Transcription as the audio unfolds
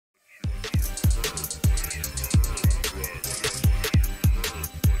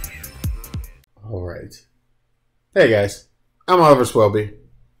Hey guys, I'm Oliver Swellby.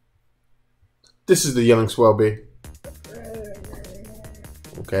 This is the young Swellby.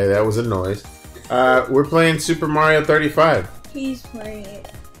 Okay, that was a noise. We're playing Super Mario 35. He's playing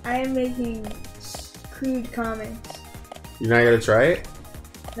it. I am making crude comments. You're not gonna try it?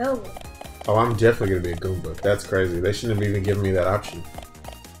 No. Oh, I'm definitely gonna be a Goomba. That's crazy. They shouldn't have even given me that option.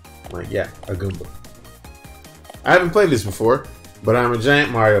 Like, yeah, a Goomba. I haven't played this before, but I'm a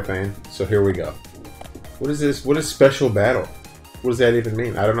giant Mario fan, so here we go. What is this? What is Special Battle? What does that even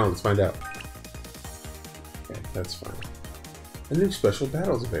mean? I don't know. Let's find out. Okay, that's fine. A new Special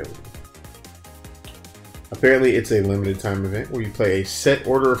Battle is available. Apparently, it's a limited time event where you play a set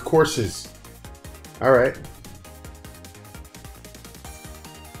order of courses. Alright.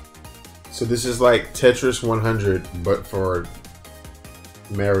 So this is like Tetris 100, but for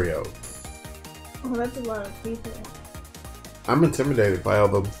Mario. Oh, that's a lot of people. I'm intimidated by all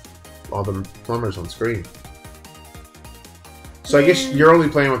the plumbers on screen. So I guess you're only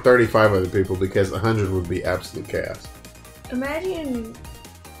playing with 35 other people because 100 would be absolute chaos. Imagine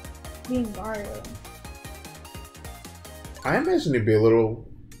being Mario. I imagine it'd be a little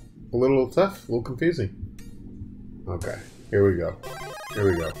tough, a little confusing. Okay, here we go. Here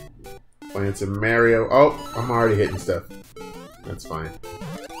we go. Playing some Mario. Oh, I'm already hitting stuff. That's fine.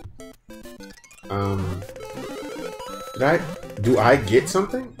 Do I get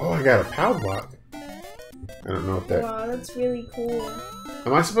something? Oh, I got a power block. I don't know if that... Wow, that's really cool.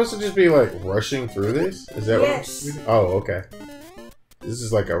 Am I supposed to just be, like, rushing through this? Is that yes. What... Oh, okay. This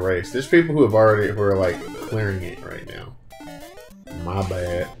is like a race. There's people who are, like, clearing it right now. My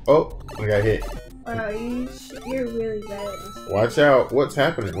bad. Oh, I got hit. Wow, you're really bad at this. Watch out. What's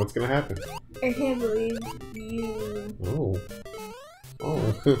happening? What's gonna happen? I can't believe you... Oh.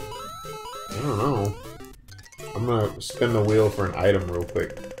 Oh. I don't know. I'm gonna spin the wheel for an item real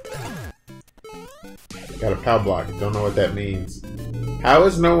quick. Got a power block. Don't know what that means. How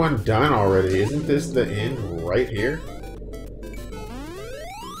is no one done already? Isn't this the end right here?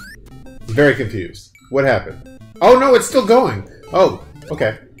 Very confused. What happened? Oh no, it's still going. Oh,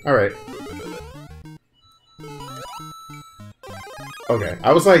 okay. Alright. Okay.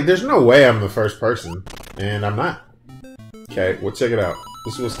 I was like, there's no way I'm the first person. And I'm not. Okay, well check it out.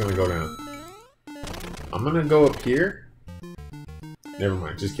 This is what's gonna go down. I'm gonna go up here. Never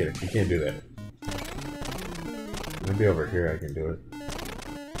mind, just kidding. You can't do that. Maybe over here I can do it.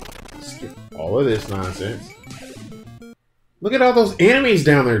 Skip all of this nonsense. Look at all those enemies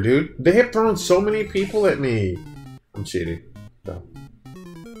down there, dude. They have thrown so many people at me. I'm cheating. So.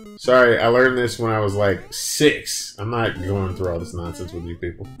 Sorry, I learned this when I was like 6. I'm not going through all this nonsense with you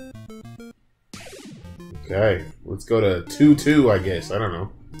people. Okay, let's go to 2-2, I guess. I don't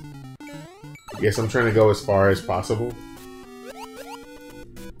know. I guess I'm trying to go as far as possible.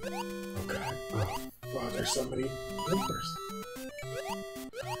 Okay. Oh, there's somebody.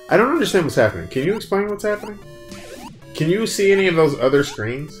 I don't understand what's happening. Can you explain what's happening? Can you see any of those other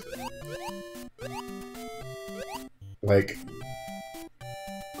screens? Like...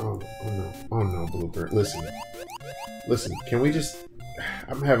 Oh no, Blooper. Listen, can we just...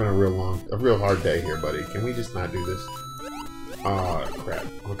 I'm having a real hard day here, buddy. Can we just not do this? Oh, crap.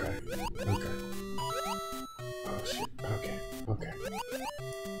 Okay. Oh, shit. Okay. Oh, okay.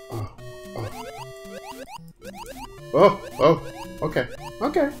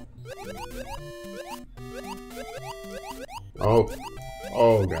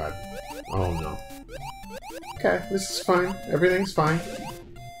 Oh, God. Oh, no. Okay, this is fine. Everything's fine.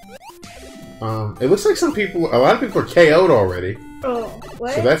 It looks like a lot of people are KO'd already. Oh,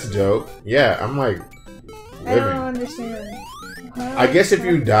 what? So that's dope. Yeah, I'm like living. I don't understand. I guess if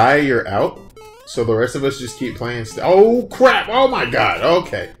you die, you're out. So the rest of us just keep playing. Oh crap! Oh my god!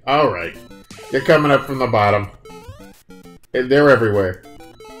 Okay, all right. They're coming up from the bottom. They're everywhere.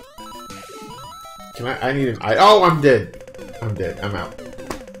 Can I need an eye. Oh, I'm dead. I'm out.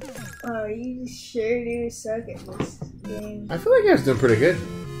 Oh, you sure do suck at this game. I feel like I was doing pretty good.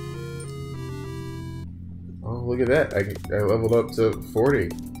 Oh, look at that. I leveled up to 40.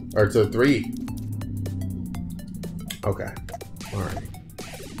 Or to 3. Okay. Alright.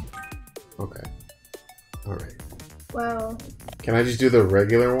 Okay. Alright. Wow. Can I just do the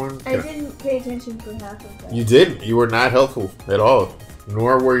regular one? I didn't pay attention for half of that. You didn't. You were not helpful at all.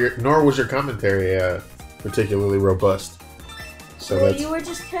 Nor was your commentary particularly robust. So well, you were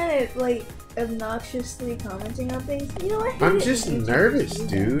just kind of like obnoxiously commenting on things. You know what? I'm just nervous,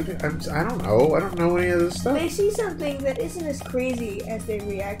 dude. I don't know. I don't know any of this stuff. They see something that isn't as crazy as they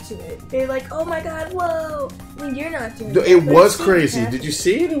react to it. They're like, "Oh my god, whoa!" I mean, you're not doing it. It was crazy. Did you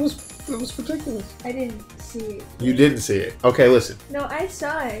see it? It was ridiculous. I didn't see it. You didn't see it. Okay, listen. No, I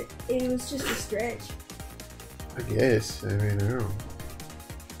saw it. It was just a stretch. I guess. I mean, I don't know.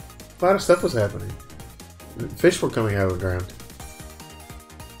 A lot of stuff was happening. Fish were coming out of the ground.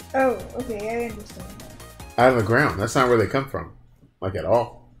 Oh, okay, I understand that. Out of the ground. That's not where they come from. Like, at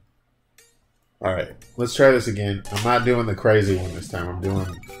all. Alright, let's try this again. I'm not doing the crazy one this time. I'm doing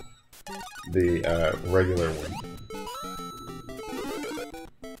the regular one.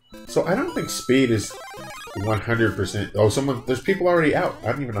 So I don't think speed is 100%. Oh, there's people already out.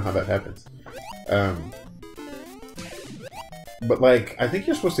 I don't even know how that happens. But like, I think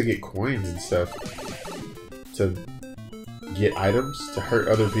you're supposed to get coins and stuff to get items to hurt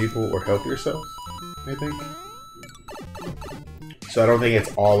other people or help yourself, I think. So I don't think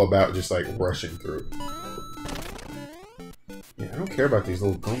it's all about just like rushing through. Yeah, I don't care about these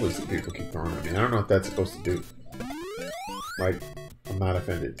little Goombas that people keep throwing at me. I don't know what that's supposed to do. Like, I'm not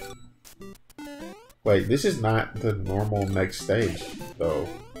offended. Like, this is not the normal next stage, though.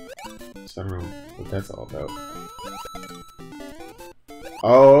 So I don't know what that's all about.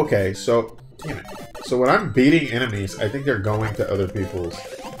 Oh, okay. So, damn it. So when I'm beating enemies, I think they're going to other people's...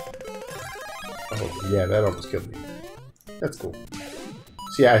 Oh, yeah, that almost killed me. That's cool.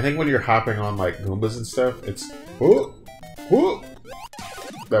 So yeah, I think when you're hopping on, like, Goombas and stuff, it's... Whoa! Whoa!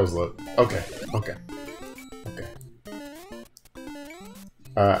 That was low. Okay. Okay. Okay.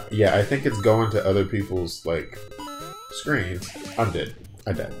 Yeah, I think it's going to other people's, like, screens. I'm dead.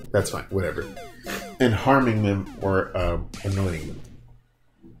 I died. That's fine. Whatever. And harming them or annoying them.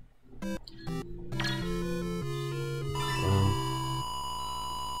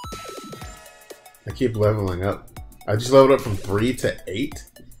 I keep leveling up. I just leveled up from 3 to 8.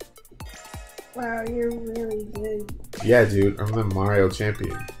 Wow, you're really good. Yeah, dude. I'm the Mario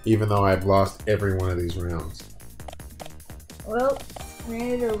champion. Even though I've lost every one of these rounds. Well,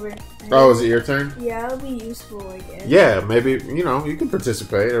 ran it over. Oh, is it your turn? Yeah, it'll be useful, I guess. Yeah, maybe, you know, you can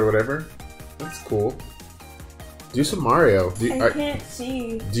participate or whatever. That's cool. Do some Mario. I can't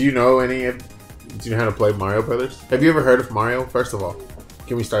see. Do you know any of... Do you know how to play Mario Brothers? Have you ever heard of Mario, first of all?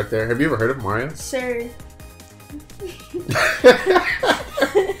 Can we start there? Have you ever heard of Mario? Sir.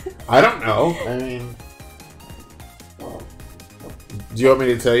 I don't know. I mean... Do you want me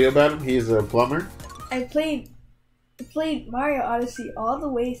to tell you about him? He's a plumber? I played Mario Odyssey all the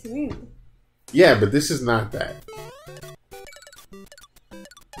way through. Yeah, but this is not that.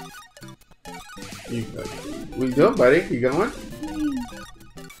 What you doing, buddy? You going?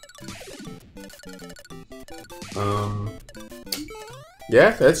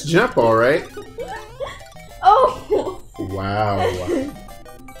 Yeah, that's jump, all right. Oh! Wow.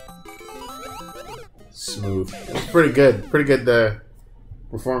 Smooth. Pretty good. Pretty good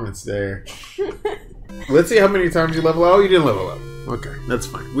performance there. Let's see how many times you level up. Oh, you didn't level up. Okay, that's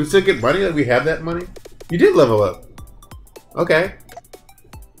fine. We still get money? Like we have that money? You did level up. Okay.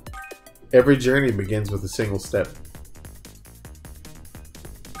 Every journey begins with a single step.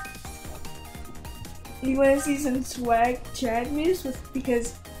 You want to see some swag Chad moves?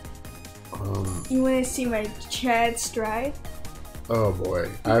 Because you want to see my Chad stride? Oh boy,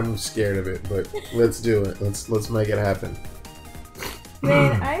 I'm scared of it, but let's do it. Let's make it happen.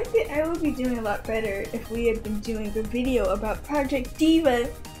 Man, I would be doing a lot better if we had been doing the video about Project Diva.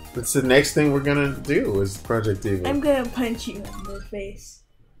 That's the next thing we're gonna do is Project Diva. I'm gonna punch you in the face.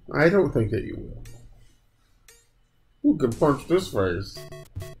 I don't think that you will. Who can punch this face?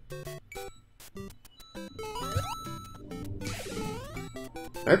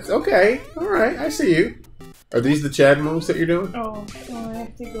 That's okay. Alright, I see you. Are these the Chad moves that you're doing? Oh, I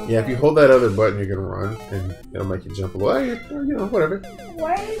have to go Yeah, back. if you hold that other button, you're gonna run, and it'll make you jump a little. You know, whatever.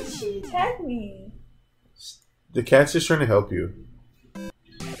 Why did she attack me? The cat's just trying to help you.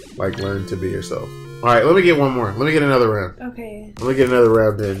 Like, learn to be yourself. Alright, let me get one more. Let me get another round. Okay. Let me get another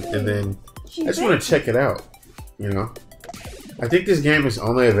round in, and then... She I just want to check it out, you know? I think this game is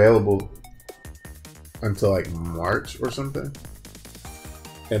only available until, like, March or something.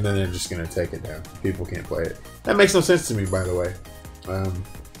 And then they're just going to take it down. People can't play it. That makes no sense to me, by the way.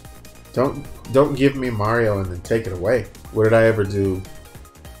 Don't give me Mario and then take it away. What did I ever do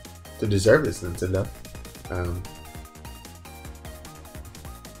to deserve this, Nintendo?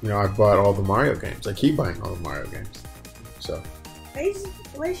 You know, I bought all the Mario games. I keep buying all the Mario games. So.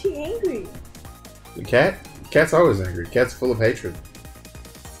 Why is she angry? The cat? The cat's always angry. The cat's full of hatred.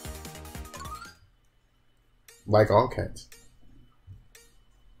 Like all cats.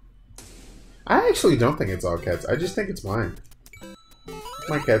 I actually don't think it's all cats. I just think it's mine.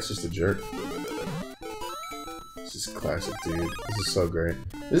 My cat's just a jerk. This is classic, dude. This is so great.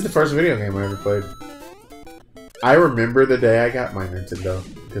 This is the first video game I ever played. I remember the day I got my Nintendo,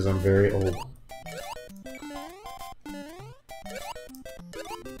 because I'm very old.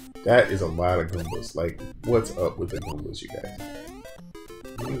 That is a lot of Goombas. Like, what's up with the Goombas, you guys?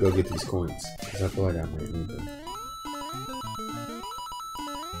 Let me go get these coins, because I feel like I might need them.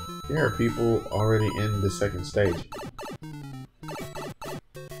 There are people already in the second stage.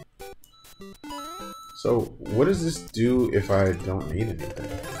 So, what does this do if I don't need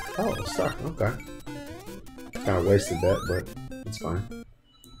anything? Oh, it's stuck. Okay. Kind of wasted that, but it's fine.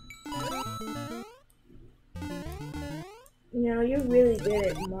 You know, you're really good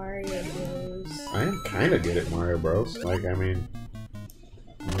at Mario Bros. I am kind of good at Mario Bros. Like, I mean,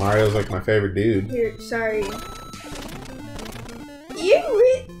 Mario's like my favorite dude. Here, sorry.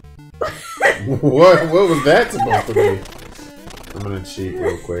 You What was that supposed to be? I'm gonna cheat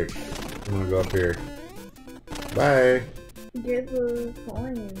real quick. I'm gonna go up here. Bye. Get the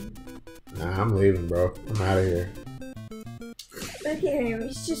coin. Nah, I'm leaving, bro. I'm out of here. Look at him.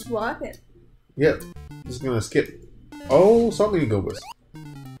 He's just walking. Yep. Just gonna skip. Oh, so many Goombas.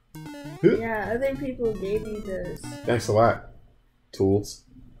 Yeah, other people gave you those. Thanks a lot, tools.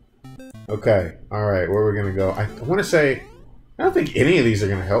 Okay, alright, where are we gonna go? I want to say, I don't think any of these are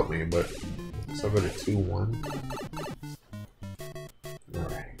gonna help me, but let's go to 2-1.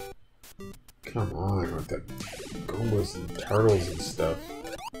 Alright. Come on with the Goombas and turtles and stuff.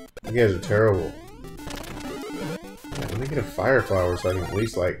 You guys are terrible. Yeah, let me get a fire flower so I can at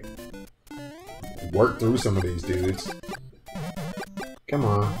least, like, work through some of these dudes. Come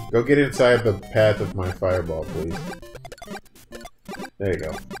on. Go get inside the path of my fireball, please. There you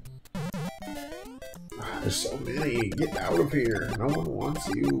go. There's so many. Get out of here. No one wants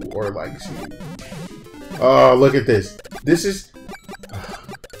you or likes you. Oh, look at this. This is...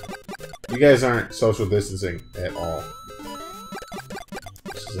 You guys aren't social distancing at all.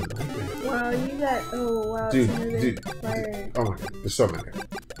 This is a nightmare. Wow, you got... Oh, wow. Dude. Oh my god. There's so many.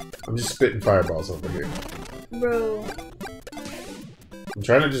 I'm just spitting fireballs over here. Bro. I'm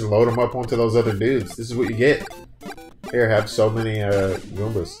trying to just load them up onto those other dudes. This is what you get. Here, have so many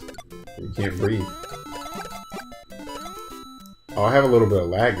Goombas. You can't breathe. Oh, I have a little bit of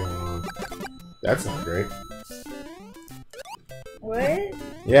lag going on. That's not great. What?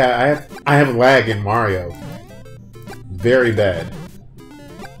 Yeah, I have lag in Mario. Very bad.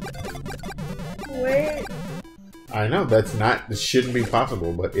 What? I know, this shouldn't be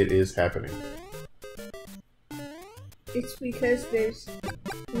possible, but it is happening. It's because there's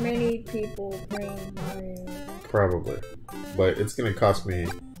many people playing Mario. Probably. But it's gonna cost me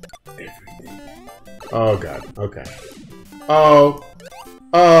everything. Oh god, okay. Oh!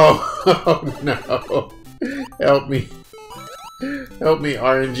 Oh! No! Help me. Help me,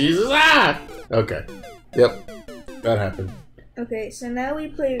 RNGesus! Ah! Okay. Yep. That happened. Okay, so now we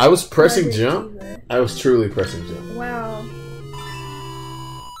play... I was pressing jump. I was truly pressing jump. Wow.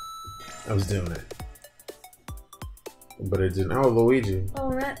 I was doing it. But it didn't. Oh, Luigi. Oh,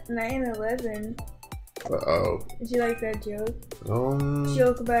 not 9/11. Uh-oh. Did you like that joke?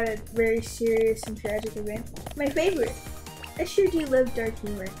 Joke about a very serious and tragic event. My favorite. I sure do love dark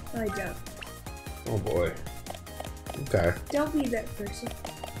humor. No, I don't. Oh boy. Okay. Don't be that person.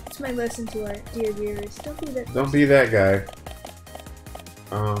 It's my lesson to our dear viewers. Don't be that person. Don't be that guy.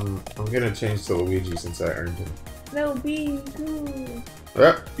 I'm gonna change to Luigi since I earned him. No, be cool.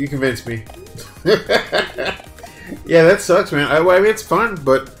 Yep, you convinced me. Yeah, that sucks, man. I mean, it's fun,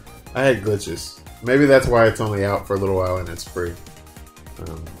 but I had glitches. Maybe that's why it's only out for a little while and it's free.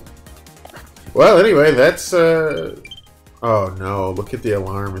 Well, anyway, that's... Oh no, look at the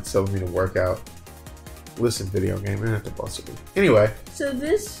alarm. It's telling me to work out. Listen, video game, I don't have to bust it. Anyway. So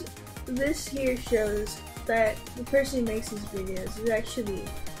this here shows that the person who makes these videos is actually...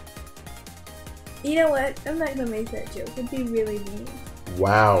 You know what? I'm not gonna make that joke. It'd be really mean.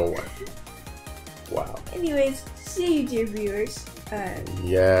 Wow. Wow. Anyways, see you, dear viewers.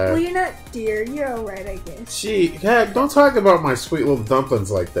 Yeah. Well, you're not dear. You're alright, I guess. Gee, yeah, don't talk about my sweet little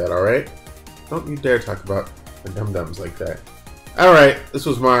dumplings like that, alright? Don't you dare talk about the dum-dums like that. Alright, this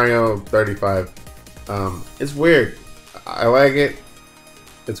was Mario 35. It's weird. I like it.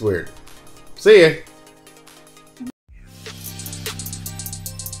 It's weird. See ya.